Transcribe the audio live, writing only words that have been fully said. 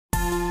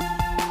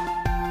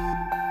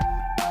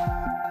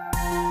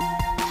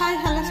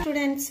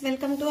students,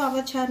 welcome to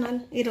our channel.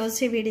 ఈ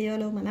రోజు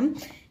వీడియోలో మనం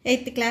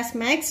 8th class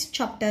maths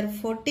chapter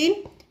 14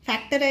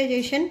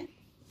 factorization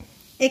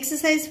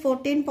exercise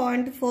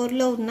 14.4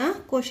 లో ఉన్న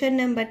క్వశ్చన్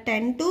నెంబర్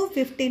 10 to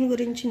 15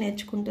 గురించి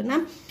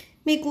నేర్చుకుంటున్నాం.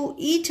 మీకు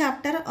ఈ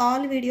చాప్టర్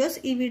ఆల్ వీడియోస్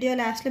ఈ వీడియో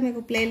లాస్ట్ లో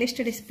మీకు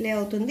ప్లేలిస్ట్ డిస్ప్లే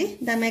అవుతుంది.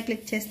 దాని మీద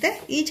క్లిక్ చేస్తే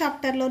ఈ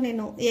చాప్టర్ లో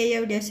నేను ఏ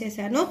వీడియోస్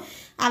చేశానో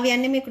అవి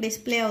అన్ని మీకు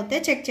డిస్ప్లే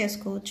అవుతాయి, చెక్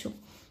చేసుకోవచ్చు.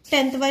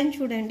 10th వన్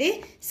చూడండి.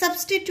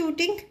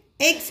 Substituting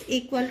x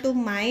equal to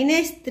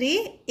 -3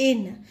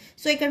 in.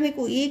 So ఇక్కడ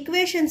మీకు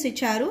ఈక్వేషన్స్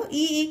ఇచ్చారు.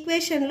 ఈ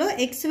ఈక్వేషన్ లో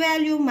x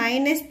వాల్యూ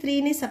 -3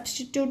 ని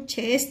సబ్స్టిట్యూట్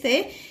చేస్తే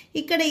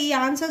ఇక్కడ ఈ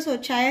ఆన్సర్స్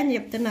వచ్చాయని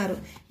చెప్తున్నారు.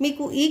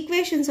 మీకు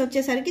ఈక్వేషన్స్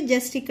వచ్చేసరికి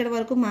జస్ట్ ఇక్కడ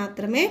వరకు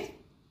మాత్రమే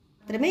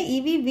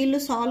ఇవి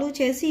వీళ్ళు సాల్వ్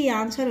చేసి ఈ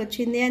ఆన్సర్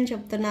వచ్చింది అని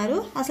చెప్తున్నారు.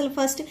 అసలు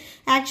ఫస్ట్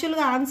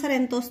యాక్చువల్గా ఆన్సర్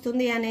ఎంత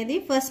వస్తుంది అనేది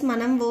ఫస్ట్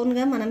మనం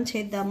ఓన్గా మనం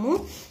చేద్దాము.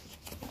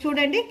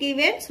 చూడండి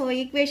గివెన్. సో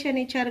ఈక్వేషన్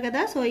ఇచ్చారు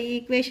కదా, సో ఈ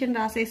ఈక్వేషన్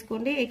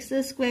రాసేసుకోండి.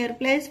 x²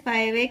 +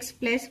 5x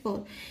 + 4.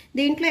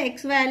 దీంట్లో x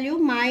వాల్యూ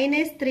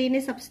 -3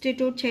 ని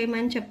సబ్స్టిట్యూట్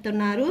చేయమని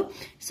చెప్తున్నారు.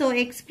 సో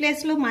x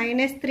ప్లస్ లో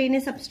 -3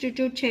 ని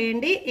సబ్స్టిట్యూట్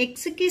చేయండి.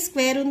 x కి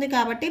స్క్వేర్ ఉంది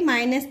కాబట్టి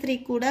 -3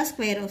 కూడా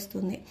స్క్వేర్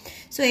వస్తుంది.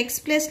 సో x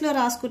ప్లస్ లో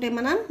రాసుకుంటే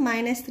మనం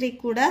 -3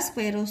 కూడా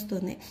స్క్వేర్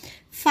వస్తుంది.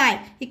 5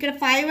 ఇక్కడ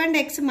 5 అండ్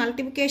x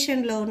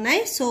మల్టిప్లికేషన్ లో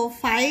ఉన్నాయి. సో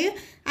 5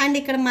 అండ్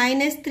ఇక్కడ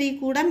 -3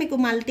 కూడా మీకు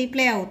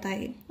మల్టిప్లై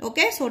అవుతాయి.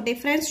 ఓకే, సో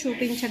డిఫరెన్స్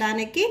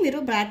చూపించడానికి మీరు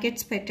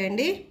బ్రాకెట్స్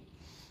పెట్టండి.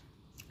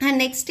 అండ్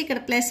నెక్స్ట్ ఇక్కడ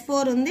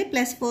 +4 ఉంది,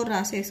 +4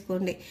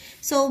 రాసేసుకోండి.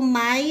 సో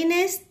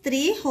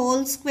 -3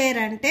 హోల్ స్క్వేర్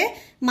అంటే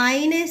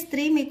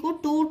 -3 మీకు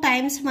 2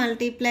 టైమ్స్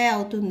మల్టిప్లై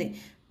అవుతుంది.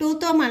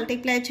 2తో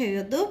మల్టిప్లై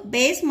చేయొద్దు,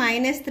 బేస్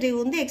 -3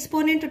 ఉంది,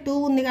 ఎక్స్పోనెంట్ 2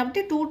 ఉంది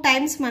కాబట్టి 2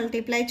 టైమ్స్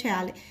మల్టిప్లై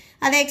చేయాలి.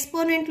 అదే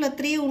ఎక్స్పోనెంట్లో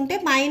 3 ఉంటే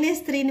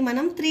 -3ని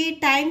మనం 3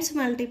 టైమ్స్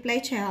మల్టిప్లై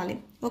చేయాలి.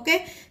 Okay,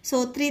 so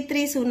 3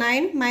 3s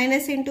 9,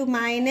 minus into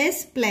minus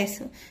plus,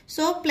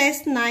 so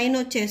 +9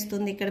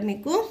 వచ్చేస్తుంది ఇక్కడ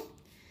మీకు.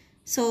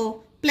 So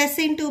plus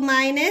into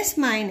minus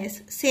minus,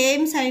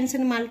 same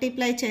సైన్స్ని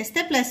multiply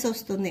చేస్తే ప్లస్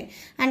వస్తుంది.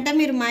 అంటే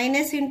మీరు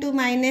మైనస్ ఇంటూ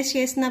మైనస్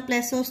చేసిన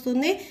ప్లస్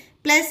వస్తుంది,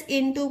 ప్లస్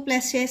ఇంటూ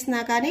ప్లస్ చేసినా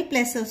కానీ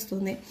ప్లస్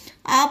వస్తుంది.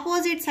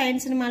 ఆపోజిట్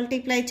సైన్స్ని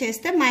మల్టిప్లై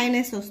చేస్తే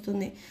మైనస్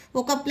వస్తుంది.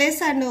 ఒక ప్లస్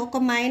అండ్ ఒక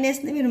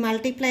మైనస్ని మీరు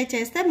మల్టిప్లై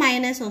చేస్తే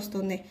మైనస్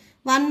వస్తుంది.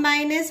 1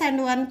 మైనస్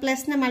అండ్ 1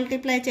 ప్లస్ని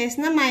మల్టిప్లై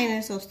చేసినా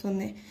మైనస్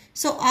వస్తుంది.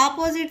 సో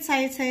ఆపోజిట్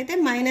సైన్స్ అయితే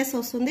మైనస్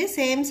వస్తుంది,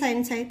 సేమ్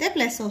సైన్స్ అయితే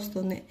ప్లస్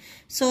వస్తుంది.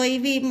 సో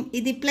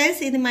ఇది ప్లస్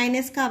ఇది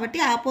మైనస్ కాబట్టి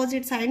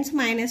ఆపోజిట్ సైన్స్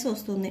మైనస్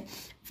వస్తుంది.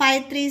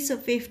 5 3s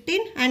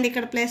 15 అండ్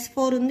ఇక్కడ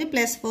 +4 ఉంది,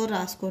 +4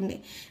 రాసుకోండి.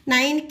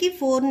 9కి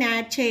 4ని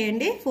యాడ్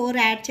చేయండి, 4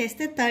 యాడ్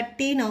చేస్తే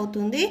 13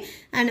 అవుతుంది.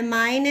 అండ్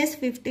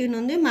 -15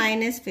 ఉంది,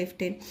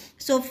 -15.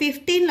 సో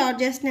 15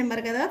 లార్జెస్ట్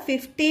నెంబర్ కదా,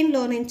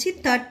 15లో నుంచి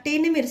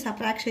 13ని మీరు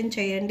సబ్ట్రాక్షన్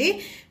చేయండి,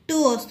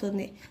 2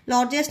 వస్తుంది.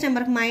 లార్జెస్ట్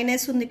నెంబర్కి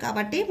మైనస్ ఉంది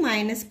కాబట్టి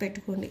మైనస్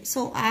పెట్టుకోండి. సో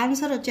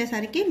ఆన్సర్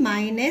వచ్చేసరికి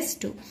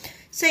 -2.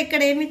 సో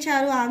ఇక్కడ ఏమి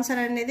ఇచ్చారు ఆన్సర్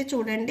అనేది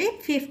చూడండి,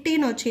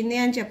 15 వచ్చింది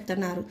అని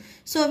చెప్తున్నారు.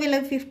 సో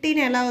వీళ్ళకి 15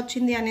 ఎలా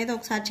వచ్చింది అనేది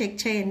ఒకసారి చెక్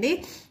చేయండి.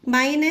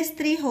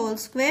 -3 హోల్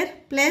స్క్వేర్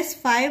 +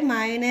 5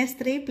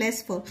 -3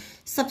 + 4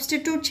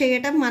 సబ్స్టిట్యూట్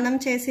చేయటం మనం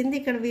చేసింది,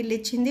 ఇక్కడ వీళ్ళు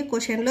ఇచ్చింది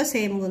క్వశ్చన్లో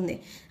సేమ్గా ఉంది.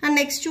 అండ్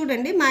నెక్స్ట్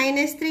చూడండి,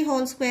 -3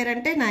 హోల్ స్క్వేర్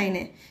అంటే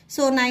 9,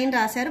 సో 9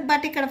 రాశారు.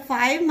 బట్ ఇక్కడ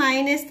 5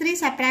 -3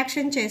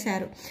 సబ్ట్రాక్షన్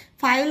చేశారు.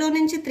 5లో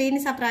నుంచి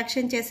 3ని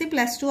సబ్ట్రాక్షన్ చేసి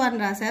 +2 అని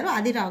రాశారు,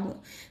 అది రాంగ్.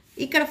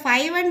 ఇక్కడ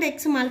 5 అండ్ x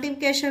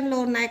మల్టిప్లికేషన్లో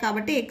ఉన్నాయి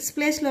కాబట్టి x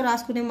ప్లేస్లో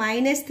రాసుకునే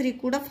 -3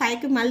 కూడా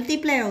 5కి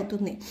మల్టిప్లై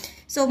అవుతుంది.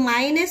 సో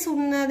మైనస్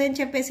ఉన్నదని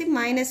చెప్పేసి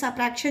మైనస్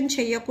సబ్ట్రాక్షన్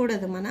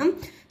చేయకూడదు మనం.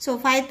 So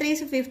 5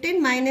 3s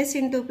 15 minus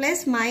into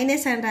plus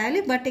minus అని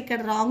రాయాలి, బట్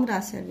ఇక్కడ రాంగ్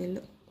రాశారు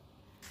వీళ్ళు.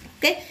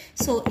 ఓకే,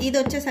 సో ఇది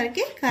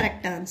వచ్చేసరికి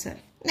కరెక్ట్ ఆన్సర్.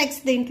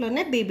 నెక్స్ట్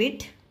దీంట్లోనే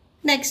బీబిట్.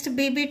 నెక్స్ట్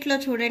బీబిట్లో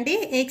చూడండి,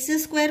 x²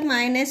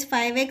 -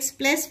 5x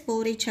 +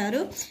 4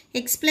 ఇచ్చారు.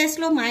 x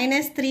ప్లస్లో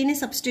 -3ని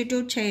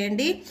సబ్స్టిట్యూట్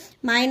చేయండి.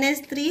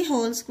 -3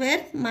 whole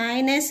square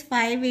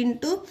 -5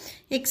 into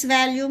x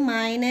value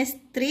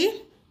 -3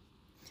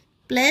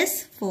 +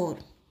 4.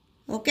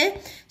 Okay,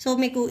 so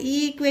మీకు ఈ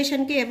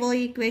ఈక్వేషన్కి ఏవో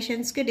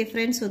ఈక్వేషన్స్కి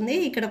డిఫరెన్స్ ఉంది.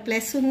 ఇక్కడ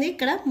ప్లస్ ఉంది,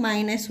 ఇక్కడ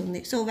మైనస్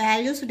ఉంది. సో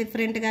వాల్యూస్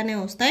డిఫరెంట్గానే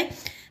వస్తాయి.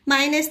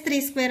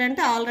 -3²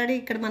 అంటే ఆల్రెడీ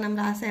ఇక్కడ మనం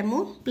రాసాము,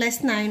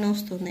 +9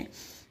 వస్తుంది.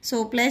 So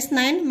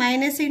 +9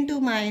 minus into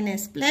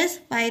minus plus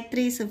 5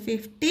 3s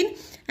 15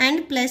 and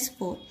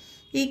 +4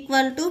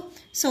 equal to,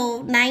 so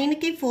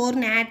 9కి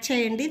 4ని యాడ్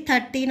చేయండి,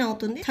 13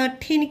 అవుతుంది.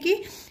 13కి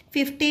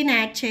 15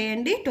 యాడ్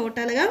చేయండి,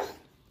 టోటల్గా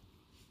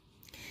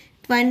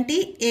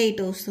 28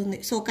 వస్తుంది.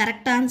 So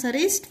correct answer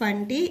is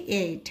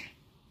 28.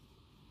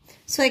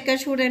 So ఇక్కడ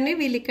చూడండి,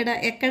 వీళ్ళు ఇక్కడ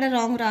ఎక్కడ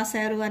రాంగ్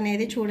రాశారు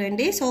అనేది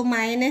చూడండి. సో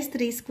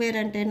 -3²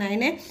 అంటే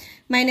 9,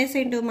 మైనస్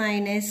ఇంటూ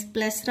మైనస్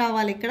ప్లస్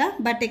రావాలి ఇక్కడ,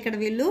 బట్ ఇక్కడ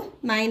వీళ్ళు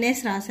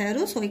మైనస్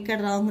రాశారు, సో ఇక్కడ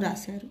రాంగ్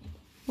రాశారు.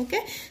 ఓకే,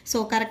 సో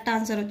కరెక్ట్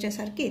ఆన్సర్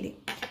వచ్చేసరికి ఇది.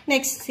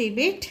 Next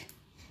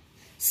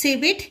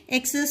సిబిట్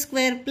x²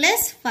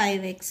 +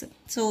 5x.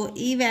 సో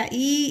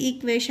ఈ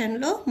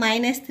ఈక్వేషన్లో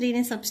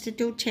 -3ని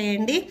సబ్స్టిట్యూట్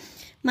చేయండి.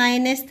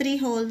 -3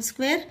 whole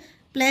square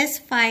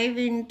 + 5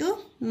 into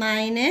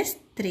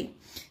 3.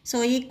 So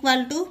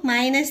equal to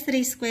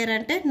 -3 square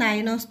అంటే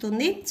 9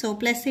 వస్తుంది. So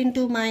plus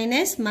into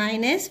minus,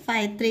 minus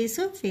 5 3s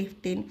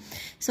 15.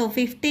 So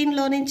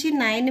 15లో నుంచి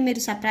 9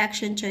 మీరు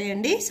సబ్ట్రాక్షన్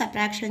చేయండి.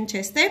 సబ్ట్రాక్షన్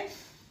చేస్తే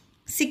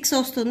 6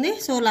 వస్తుంది.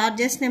 సో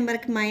లార్జెస్ట్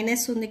నెంబర్కి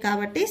మైనస్ ఉంది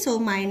కాబట్టి సో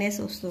మైనస్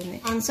వస్తుంది.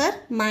 ఆన్సర్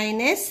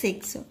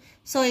 -6.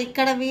 సో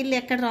ఇక్కడ వీళ్ళు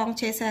ఎక్కడ రాంగ్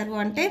చేశారు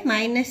అంటే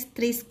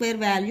 -3 స్క్వేర్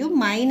వాల్యూ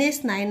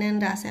 -9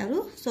 అని రాశారు.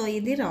 సో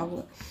ఇది wrong.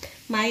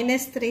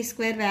 -3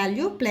 square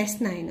value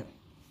 +9.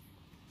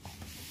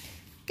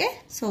 Okay,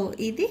 so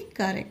ఇది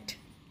కరెక్ట్.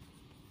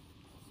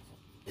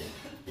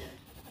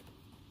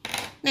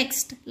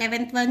 నెక్స్ట్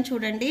 11th వన్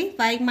చూడండి.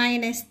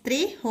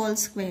 y-3 whole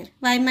square.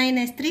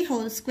 y-3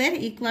 whole square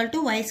equal to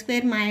y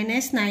square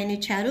 -9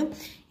 ఇచ్చారు.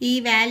 ఈ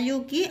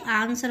వాల్యూకి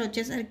ఆన్సర్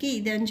వచ్చేసరికి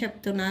ఇది అని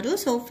చెప్తున్నారు.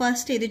 సో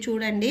ఫస్ట్ ఇది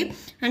చూడండి,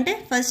 అంటే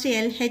ఫస్ట్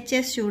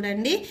LHS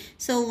చూడండి.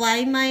 So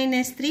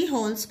y-3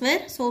 whole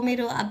square. So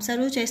మీరు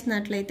అబ్జర్వ్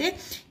చేసినట్లయితే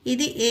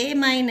ఇది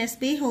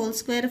a-b హోల్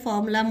స్క్వేర్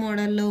ఫార్ములా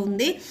మోడల్లో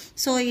ఉంది.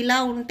 సో ఇలా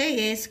ఉంటే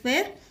a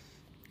square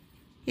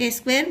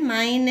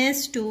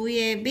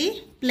 -2ab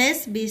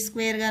plus b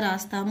స్క్వేర్గా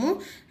రాస్తాము.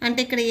 అంటే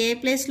ఇక్కడ ఏ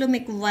ప్లేస్లో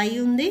మీకు y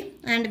ఉంది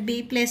అండ్ b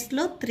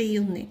ప్లేస్లో 3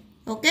 ఉంది.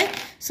 ఓకే,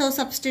 సో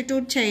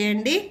సబ్స్టిట్యూట్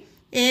చేయండి.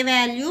 ఏ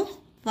వాల్యూ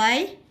y,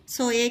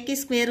 సో ఏకి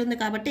స్క్వేర్ ఉంది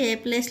కాబట్టి ఏ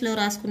ప్లేస్లో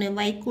రాసుకునే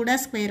y కూడా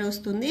స్క్వేర్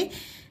వస్తుంది.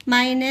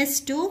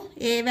 -2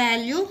 ఏ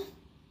value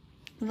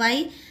y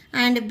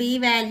and b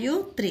value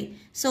 3.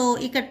 So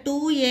ఇక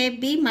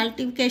 2ab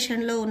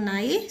మల్టిప్లికేషన్లో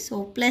ఉన్నాయి. సో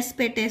ప్లస్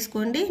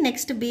పెట్టేసుకోండి.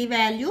 Next b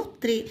value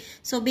 3.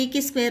 So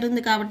bకి square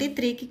ఉంది కాబట్టి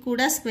 3కి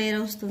కూడా స్క్వేర్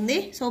వస్తుంది.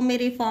 సో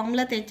మీరు ఈ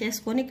ఫార్ములా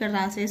తెచ్చేసుకొని ఇక్కడ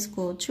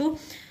రాసేసుకోవచ్చు.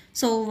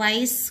 So y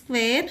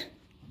square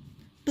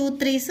 2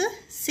 3s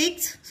 6.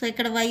 So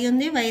ఇక్కడ y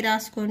ఉంది, y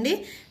రాసుకోండి.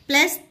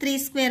 ప్లస్ 3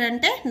 స్క్వేర్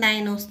అంటే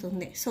 9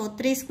 వస్తుంది. So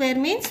 3 square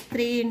means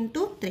 3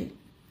 into 3.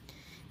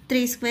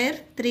 3 square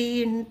 3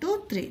 into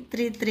 3.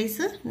 3 3s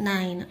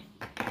 9.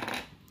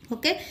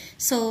 Okay,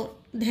 so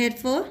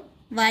therefore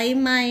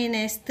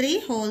y-3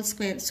 whole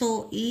square. So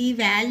ఈ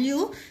వాల్యూ,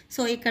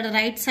 సో ఇక్కడ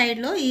రైట్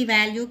సైడ్లో ఈ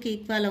వాల్యూకి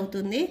ఈక్వల్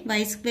అవుతుంది.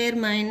 y square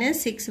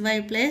 -6y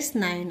plus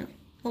 9.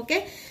 Okay,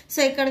 so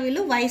ఇక్కడ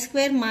వీళ్ళు y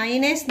స్క్వేర్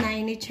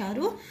 -9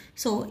 ఇచ్చారు.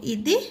 సో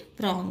ఇది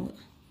రాంగ్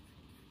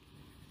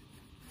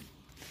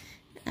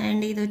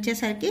అండ్ ఇది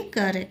వచ్చేసరికి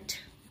కరెక్ట్.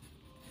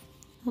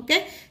 ఓకే,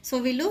 సో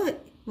వీళ్ళు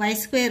y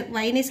స్క్వేర్,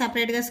 yని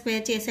సపరేట్గా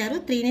స్క్వేర్ చేశారు,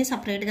 3ని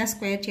సపరేట్గా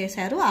స్క్వేర్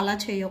చేశారు. అలా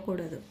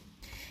చేయకూడదు.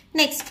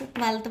 Next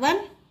 12th one.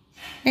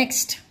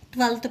 Next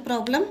 12th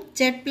problem.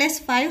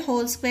 z+5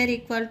 whole square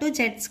equal to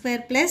z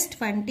square plus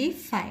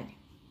 25.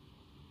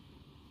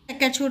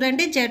 ఇక్కడ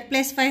చూడండి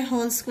z+5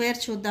 హోల్ స్క్వేర్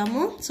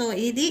చూద్దాము. సో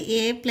ఇది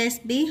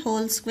a+b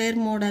హోల్ స్క్వేర్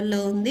మోడల్లో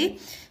ఉంది.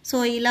 సో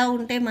ఇలా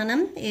ఉంటే మనం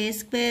a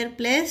square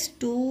plus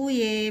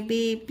 2ab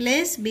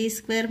plus b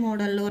square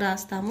మోడల్లో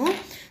రాస్తాము.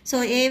 సో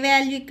a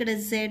వాల్యూ ఇక్కడ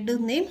z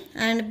ఉంది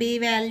అండ్ b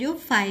వాల్యూ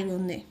 5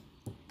 ఉంది.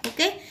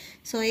 ఓకే,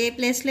 సో ఏ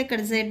ప్లేస్లో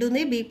ఇక్కడ z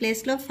ఉంది, b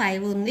ప్లేస్లో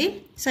 5 ఉంది.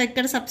 సో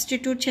ఇక్కడ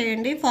సబ్స్టిట్యూట్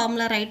చేయండి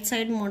ఫార్ములా రైట్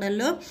సైడ్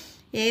మోడల్లో.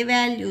 a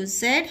value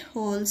z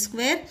whole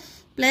square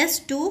plus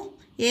 2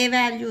 a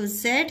value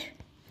z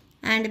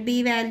and b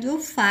value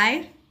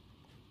 5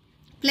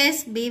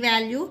 plus b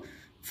value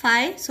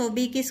 5. So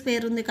bకి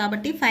square ఉంది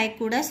కాబట్టి 5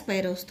 కూడా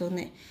స్క్వేర్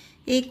వస్తుంది.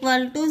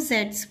 Equal to z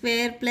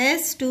square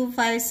plus 2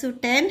 5s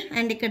 10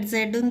 and ఇక్కడ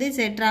z ఉంది, z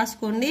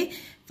రాసుకోండి.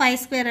 5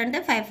 square అంటే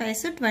 5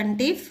 5s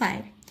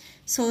 25.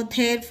 So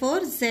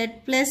therefore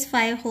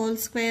z+5 whole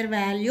square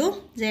value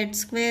z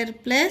square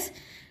plus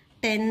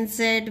 10z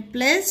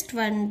plus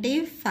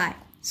 25.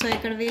 So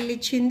ఇక్కడ వీళ్ళు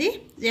ఇచ్చింది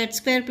z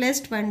స్క్వేర్ ప్లస్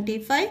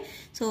 25.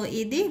 సో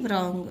ఇది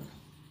రాంగ్.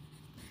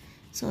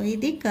 సో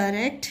ఇది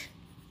correct.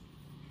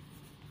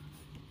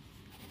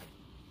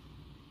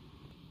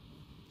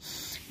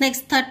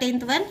 Next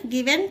 13th one.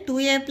 Given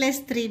 2a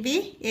plus 3b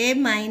a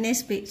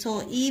minus b. So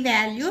ఈ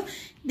value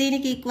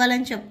దీనికి equal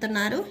అని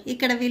చెప్తున్నారు.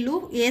 ఇక్కడ వీళ్ళు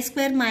a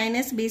square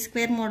minus b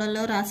square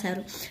మోడల్లో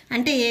రాశారు.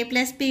 అంటే a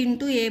plus b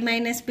into a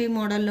minus b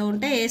మోడల్లో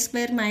ఉంటే a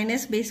square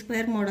minus b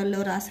square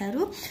మోడల్లో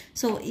రాశారు.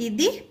 సో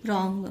ఇది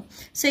రాంగ్.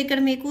 సో ఇక్కడ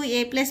మీకు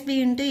a plus b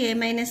into a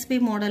minus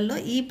b మోడల్లో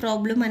ఈ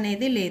ప్రాబ్లం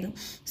అనేది లేదు.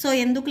 సో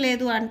ఎందుకు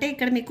లేదు అంటే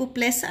ఇక్కడ మీకు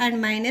ప్లస్ అండ్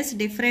మైనస్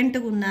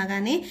డిఫరెంట్గా ఉన్నా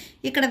కానీ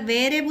ఇక్కడ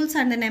వేరియబుల్స్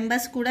అండ్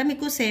నెంబర్స్ కూడా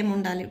మీకు సేమ్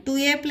ఉండాలి.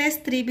 2a ప్లస్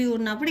 3b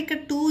ఉన్నప్పుడు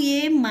ఇక్కడ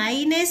 2a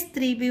మైనస్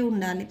 3b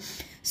ఉండాలి.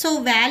 సో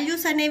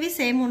వాల్యూస్ అనేవి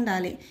సేమ్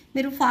ఉండాలి.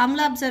 మీరు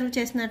ఫార్ములా అబ్జర్వ్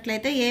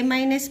చేసినట్లయితే a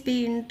minus b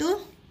into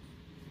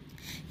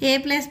a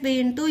plus b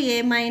into a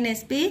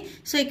minus b.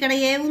 So ఇక్కడ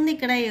a ఉంది,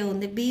 ఇక్కడ a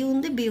ఉంది, b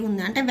ఉంది, b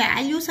ఉంది. అంటే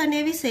వాల్యూస్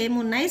అనేవి సేమ్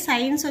ఉన్నాయి.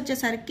 సైన్స్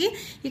వచ్చేసరికి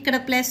ఇక్కడ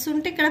ప్లస్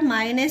ఉంటే ఇక్కడ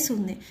మైనస్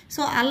ఉంది.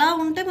 సో అలా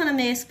ఉంటే మనం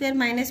a square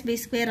minus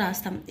b square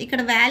రాస్తాం.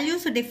 ఇక్కడ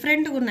వాల్యూస్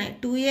డిఫరెంట్గా ఉన్నాయి.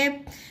 2a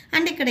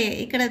అండ్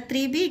ఇక్కడ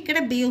 3b, ఇక్కడ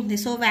b ఉంది.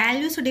 సో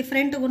వాల్యూస్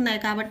డిఫరెంట్గా ఉన్నాయి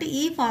కాబట్టి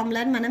ఈ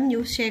ఫార్ములాని మనం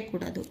యూజ్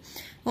చేయకూడదు.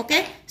 ఓకే,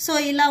 సో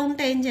ఇలా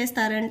ఉంటే ఏం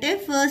చేస్తారంటే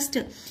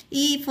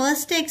ఈ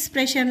ఫస్ట్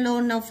ఎక్స్ప్రెషన్లో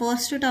ఉన్న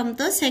ఫస్ట్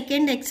టర్మ్తో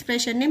సెకండ్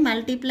ఎక్స్ప్రెషన్ని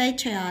మల్టిప్లై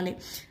చేయాలి.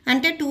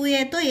 అంటే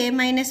 2aతో a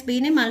మైనస్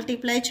bని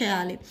మల్టిప్లై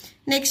చేయాలి.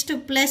 నెక్స్ట్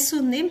ప్లస్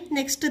ఉంది,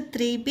 next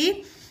 3b.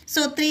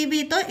 So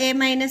 3bతో a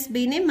minus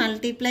bని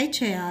multiply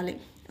చేయాలి.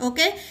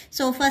 ఓకే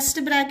సో ఫస్ట్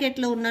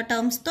బ్రాకెట్లో ఉన్న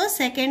టర్మ్స్తో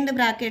సెకండ్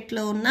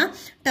బ్రాకెట్లో ఉన్న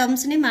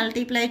టర్మ్స్ని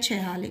మల్టిప్లై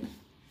చేయాలి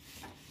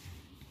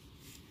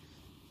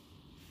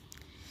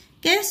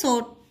okay so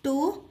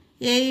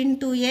 2a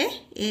into a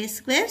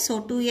square so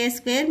 2a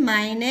square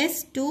minus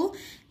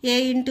 2a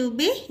into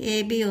b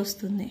ab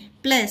వస్తుంది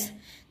plus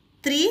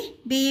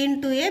 3b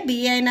into a b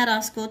అయినా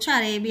రాసుకోవచ్చు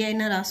ఆర్ ab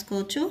అయినా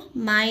రాసుకోవచ్చు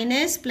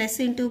minus plus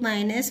into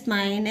minus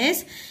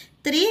minus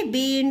 3b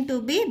into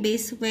b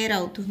square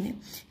అవుతుంది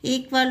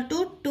equal to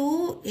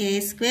 2a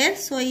square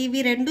so ఇవి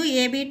రెండు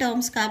ab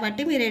terms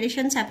కాబట్టి మీరు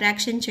ఎడిషన్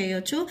సబ్ట్రాక్షన్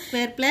చేయొచ్చు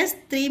స్క్వేర్ ప్లస్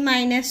 3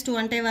 మైనస్ 2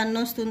 అంటే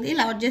 1 వస్తుంది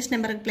లార్జెస్ట్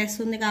నెంబర్కి ప్లస్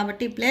ఉంది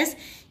కాబట్టి ప్లస్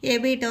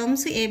ab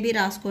టర్మ్స్ ab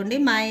రాసుకోండి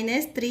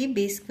మైనస్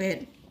 3b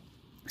స్క్వేర్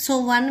సో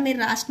 1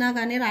 మీరు రాసినా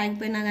కానీ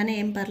రాయకపోయినా కానీ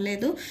ఏం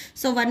పర్లేదు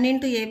సో 1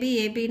 ఇంటూ ab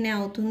abనే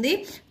అవుతుంది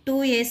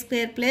 2a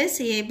square plus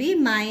ab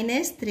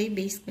minus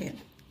 3b square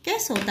okay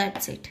so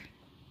that's it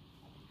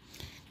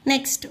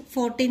next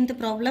 14th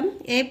problem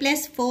a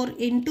plus 4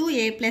 into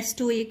a plus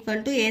 2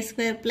 equal to a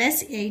square plus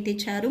 8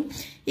 ఇచ్చారు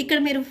ఇక్కడ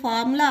మీరు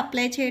ఫార్ములా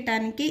అప్లై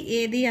చేయడానికి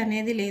ఏది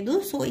అనేది లేదు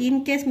సో ఇన్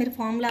కేస్ మీరు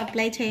formula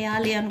apply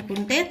చేయాలి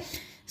అనుకుంటే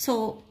so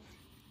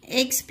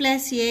x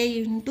plus a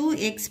into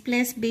x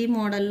plus b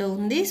మోడల్లో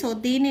ఉంది సో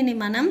దీనిని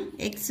మనం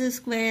x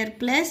square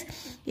plus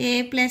a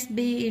plus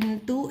b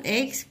into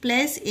x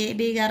plus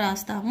abగా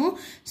రాస్తాము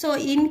సో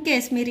ఇన్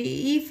కేస్ మీరు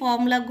ఈ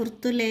ఫార్ములా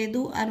గుర్తు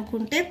లేదు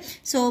అనుకుంటే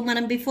సో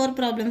మనం బిఫోర్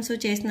ప్రాబ్లమ్స్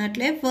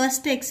చేసినట్లే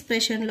ఫస్ట్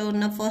ఎక్స్ప్రెషన్లో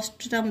ఉన్న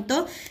ఫస్ట్ టర్మ్తో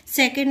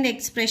సెకండ్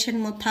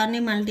ఎక్స్ప్రెషన్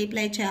మొత్తాన్ని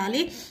మల్టిప్లై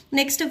చేయాలి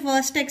నెక్స్ట్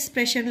ఫస్ట్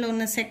ఎక్స్ప్రెషన్లో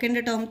ఉన్న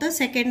సెకండ్ టర్మ్తో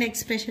సెకండ్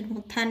ఎక్స్ప్రెషన్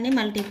మొత్తాన్ని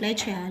మల్టిప్లై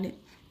చేయాలి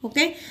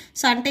ఓకే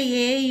సో అంటే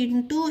a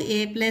ఇంటూ a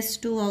ప్లస్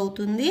 2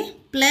 అవుతుంది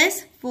ప్లస్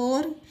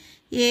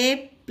 4a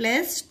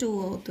ప్లస్ 2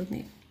 అవుతుంది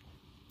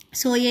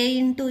so a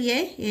into a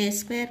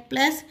square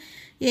plus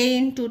a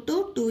into 2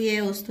 2a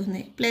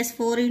వస్తుంది plus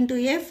 4 into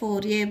a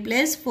 4a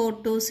plus 4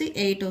 2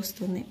 8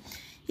 వస్తుంది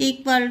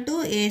equal to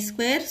a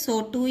square so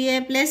 2a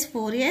plus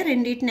 4a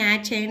రెండింటిని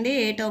add చేయండి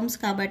ఏ terms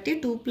కాబట్టి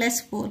 2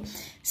 plus 4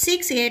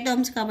 6 ఏ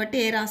terms కాబట్టి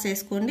a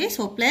రాసేసుకోండి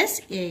so plus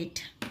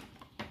 8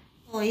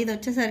 so ఇది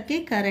వచ్చేసరికి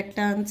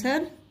correct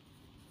answer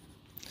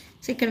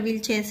so ఇక్కడ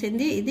వీళ్ళు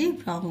చేసింది ఇది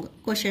రాంగ్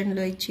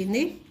క్వశ్చన్లో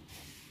ఇచ్చింది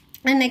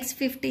అండ్ నెక్స్ట్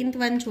 15th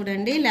వన్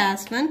చూడండి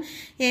last one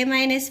a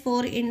minus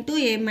 4 into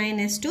a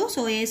minus 2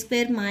 so a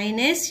square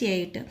minus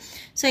 8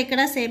 so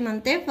ఇక్కడ సేమ్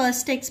అంతే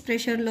ఫస్ట్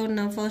ఎక్స్ప్రెషన్లో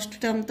ఉన్న ఫస్ట్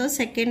టర్మ్తో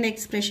సెకండ్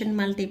ఎక్స్ప్రెషన్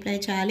మల్టిప్లై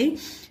చేయాలి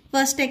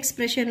ఫస్ట్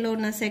ఎక్స్ప్రెషన్లో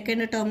ఉన్న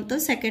సెకండ్ టర్మ్తో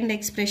సెకండ్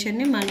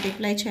ఎక్స్ప్రెషన్ని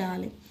మల్టిప్లై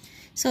చేయాలి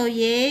so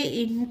a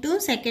into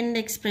second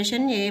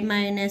expression a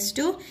minus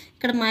 2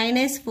 ఇక్కడ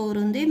minus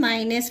 4 ఉంది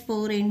minus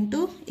 4 into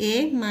a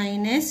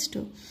minus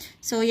 2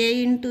 so a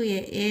into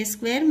a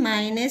square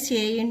minus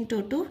a into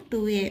 2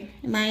 2a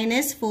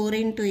minus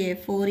 4 into a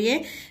 4a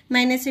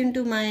minus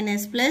into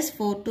minus plus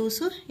 4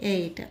 2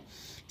 8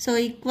 so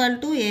equal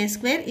to a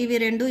square ఇవి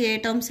రెండు ఏ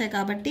టర్మ్సే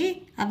కాబట్టి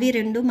అవి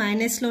రెండు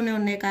మైనస్లోనే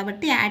ఉన్నాయి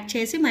కాబట్టి add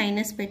చేసి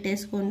మైనస్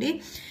పెట్టేసుకోండి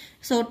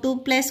సో 2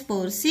 ప్లస్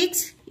 4 6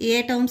 ఏ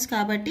టర్మ్స్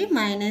కాబట్టి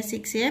minus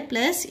 6a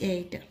plus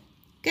 8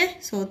 okay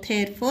so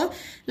therefore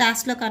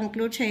లాస్ట్లో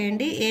కన్క్లూడ్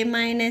చేయండి a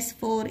minus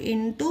 4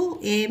 into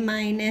a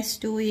minus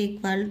 2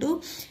 equal to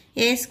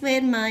a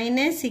square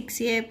minus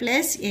 6a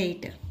plus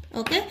 8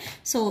 okay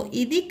so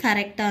ఇది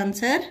కరెక్ట్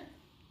ఆన్సర్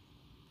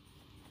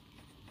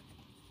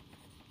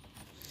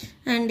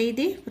అండ్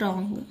ఇది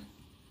wrong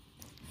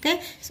okay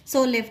so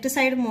left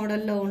side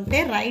మోడల్లో ఉంటే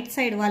right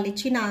side వాళ్ళు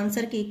ఇచ్చిన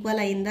ఆన్సర్కి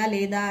equal అయిందా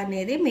లేదా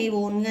అనేది మీ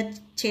ఓన్గా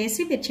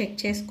చేసి మీరు చెక్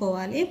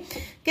చేసుకోవాలి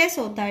ఓకే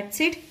సో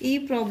దట్స్ ఇట్ ఈ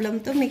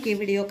ప్రాబ్లంతో మీకు ఈ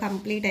వీడియో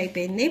కంప్లీట్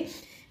అయిపోయింది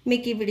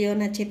మీకు ఈ వీడియో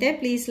నచ్చితే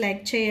ప్లీజ్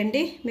లైక్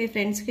చేయండి మీ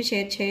ఫ్రెండ్స్కి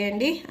షేర్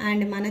చేయండి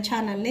అండ్ మన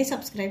ఛానల్ని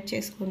సబ్స్క్రైబ్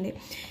చేసుకోండి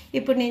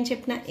ఇప్పుడు నేను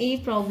చెప్పిన ఈ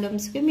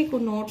ప్రాబ్లమ్స్కి మీకు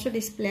నోట్స్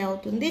డిస్ప్లే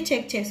అవుతుంది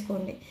చెక్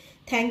చేసుకోండి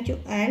thank you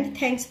and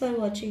thanks for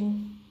watching